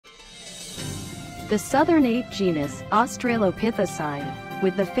The southern ape genus, Australopithecine,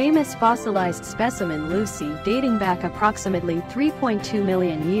 with the famous fossilized specimen Lucy dating back approximately 3.2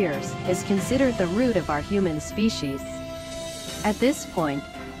 million years, is considered the root of our human species. At this point,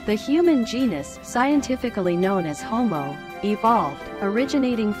 the human genus, scientifically known as Homo, evolved,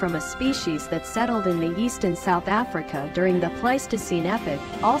 originating from a species that settled in the East and South Africa during the Pleistocene epoch,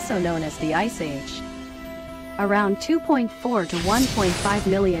 also known as the Ice Age. Around 2.4 to 1.5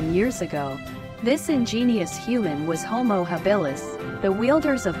 million years ago, this ingenious human was Homo Habilis, the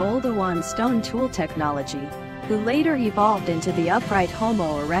wielders of Oldowan stone tool technology, who later evolved into the upright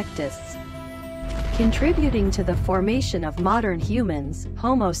Homo erectus. Contributing to the formation of modern humans,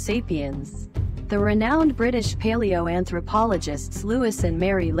 Homo sapiens. The renowned British paleoanthropologists Lewis and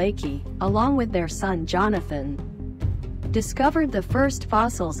Mary Leakey, along with their son Jonathan, discovered the first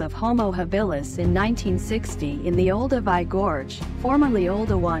fossils of Homo habilis in 1960 in the Oldowan Gorge, formerly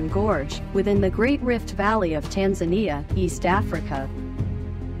Oldowan Gorge, within the Great Rift Valley of Tanzania, East Africa.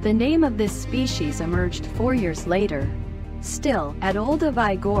 The name of this species emerged 4 years later. Still, at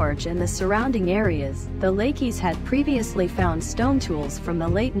Oldowan Gorge and the surrounding areas, the Leakeys had previously found stone tools from the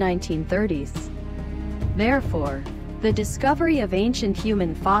late 1930s. Therefore, the discovery of ancient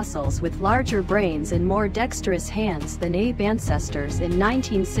human fossils with larger brains and more dexterous hands than ape ancestors in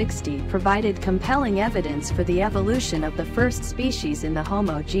 1960 provided compelling evidence for the evolution of the first species in the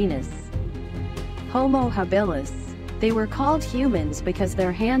Homo genus. Homo habilis. They were called humans because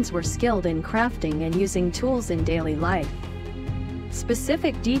their hands were skilled in crafting and using tools in daily life.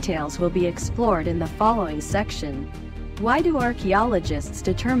 Specific details will be explored in the following section. Why do archaeologists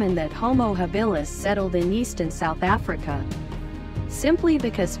determine that Homo habilis settled in East and South Africa? Simply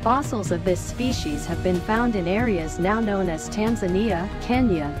because fossils of this species have been found in areas now known as Tanzania,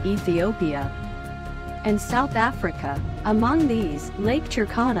 Kenya, Ethiopia, and South Africa. Among these, Lake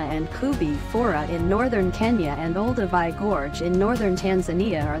Turkana and Kubi Fora in northern Kenya and Oldowan Gorge in northern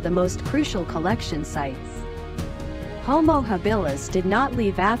Tanzania are the most crucial collection sites. Homo habilis did not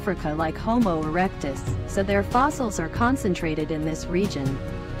leave Africa like Homo erectus, so their fossils are concentrated in this region.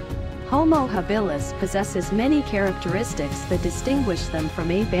 Homo habilis possesses many characteristics that distinguish them from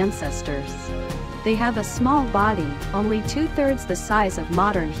ape ancestors. They have a small body, only 2/3 the size of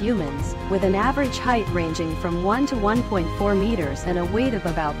modern humans, with an average height ranging from 1 to 1.4 meters and a weight of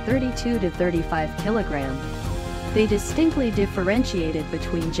about 32 to 35 kilograms. They distinctly differentiated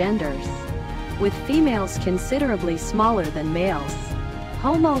between genders, with females considerably smaller than males.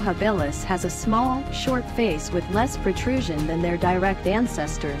 Homo habilis has a small, short face with less protrusion than their direct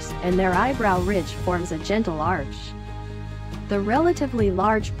ancestors, and their eyebrow ridge forms a gentle arch. The relatively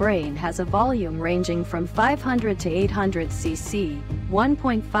large brain has a volume ranging from 500 to 800 cc,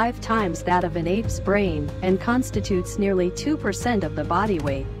 1.5 times that of an ape's brain, and constitutes nearly 2% of the body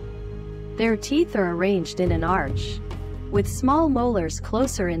weight. Their teeth are arranged in an arch, with small molars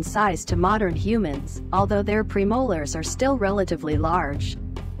closer in size to modern humans, although their premolars are still relatively large.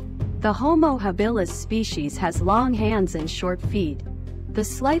 The Homo habilis species has long hands and short feet. The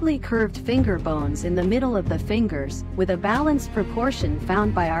slightly curved finger bones in the middle of the fingers, with a balanced proportion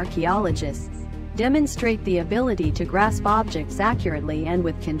found by archaeologists, demonstrate the ability to grasp objects accurately and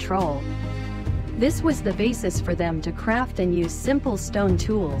with control. This was the basis for them to craft and use simple stone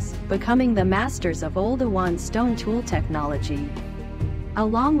tools, becoming the masters of Oldowan stone tool technology.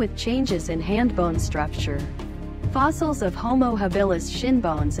 Along with changes in hand bone structure, fossils of Homo habilis shin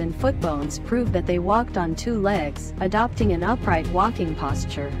bones and foot bones prove that they walked on 2 legs, adopting an upright walking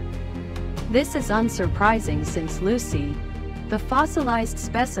posture. This is unsurprising since Lucy, the fossilized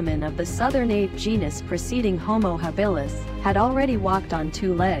specimen of the southern ape genus preceding Homo habilis, had already walked on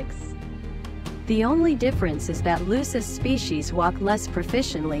 2 legs. The only difference is that Lucy's species walk less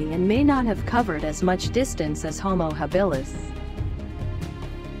proficiently and may not have covered as much distance as Homo habilis.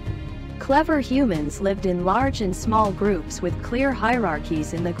 Clever humans lived in large and small groups with clear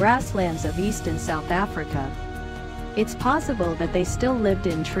hierarchies in the grasslands of East and South Africa. It's possible that they still lived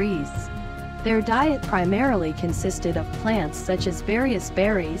in trees. Their diet primarily consisted of plants such as various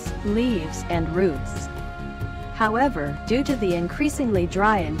berries, leaves, and roots. However, due to the increasingly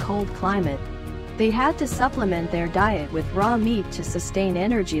dry and cold climate, they had to supplement their diet with raw meat to sustain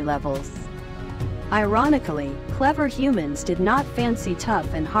energy levels. Ironically, clever humans did not fancy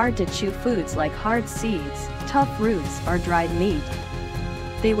tough and hard-to-chew foods like hard seeds, tough roots, or dried meat.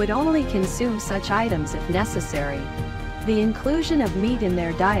 They would only consume such items if necessary. The inclusion of meat in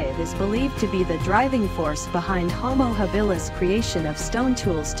their diet is believed to be the driving force behind Homo habilis' creation of stone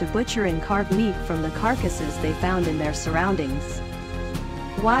tools to butcher and carve meat from the carcasses they found in their surroundings.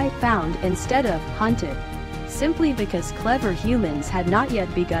 Why found instead of hunted? Simply because clever humans had not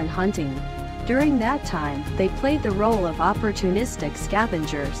yet begun hunting. During that time, they played the role of opportunistic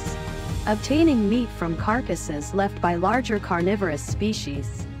scavengers, obtaining meat from carcasses left by larger carnivorous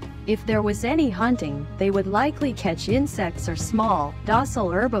species. If there was any hunting, they would likely catch insects or small, docile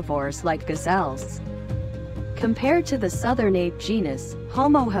herbivores like gazelles. Compared to the southern ape genus,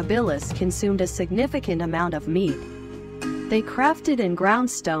 Homo habilis consumed a significant amount of meat. They crafted and ground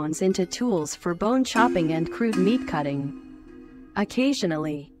stones into tools for bone chopping and crude meat cutting.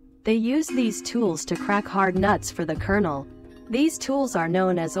 Occasionally, they used these tools to crack hard nuts for the kernel. These tools are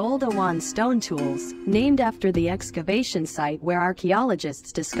known as Oldowan stone tools, named after the excavation site where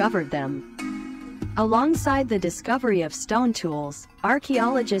archaeologists discovered them. Alongside the discovery of stone tools,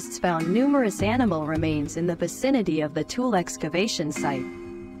 archaeologists found numerous animal remains in the vicinity of the tool excavation site.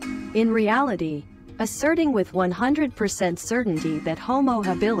 In reality, asserting with 100% certainty that Homo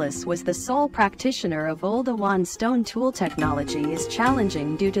habilis was the sole practitioner of Oldowan stone tool technology is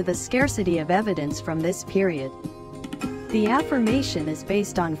challenging due to the scarcity of evidence from this period. The affirmation is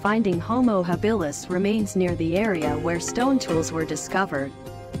based on finding Homo habilis remains near the area where stone tools were discovered.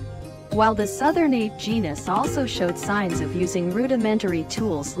 While the southern ape genus also showed signs of using rudimentary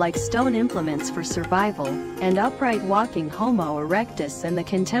tools like stone implements for survival, and upright walking Homo erectus and the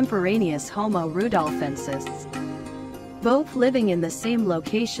contemporaneous Homo rudolfensis, both living in the same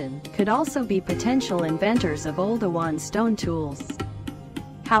location, could also be potential inventors of Oldowan stone tools.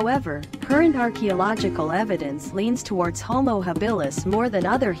 However, current archaeological evidence leans towards Homo habilis more than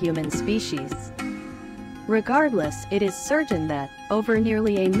other human species. Regardless, it is certain that, over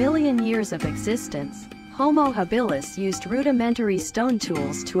nearly 1 million years of existence, Homo habilis used rudimentary stone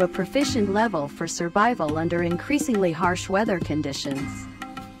tools to a proficient level for survival under increasingly harsh weather conditions.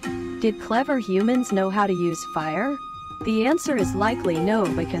 Did clever humans know how to use fire? The answer is likely no,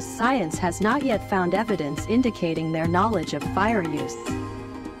 because science has not yet found evidence indicating their knowledge of fire use.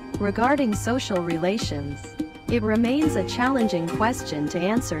 Regarding social relations, it remains a challenging question to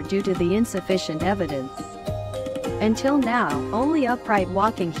answer due to the insufficient evidence. Until now, only upright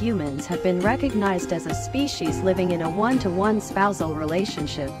walking humans have been recognized as a species living in a one-to-one spousal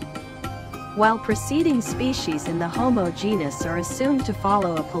relationship, while preceding species in the Homo genus are assumed to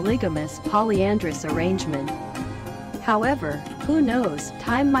follow a polygamous, polyandrous arrangement. However, who knows,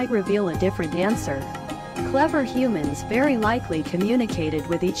 time might reveal a different answer. Clever humans very likely communicated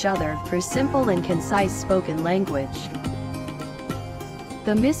with each other through simple and concise spoken language.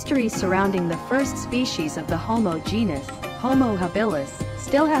 The mystery surrounding the first species of the Homo genus, Homo habilis,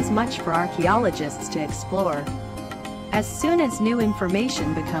 still has much for archaeologists to explore. As soon as new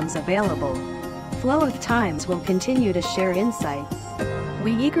information becomes available, Flow of Times will continue to share insights.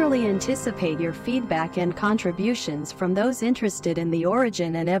 We eagerly anticipate your feedback and contributions from those interested in the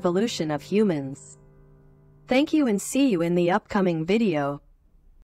origin and evolution of humans. Thank you and see you in the upcoming video.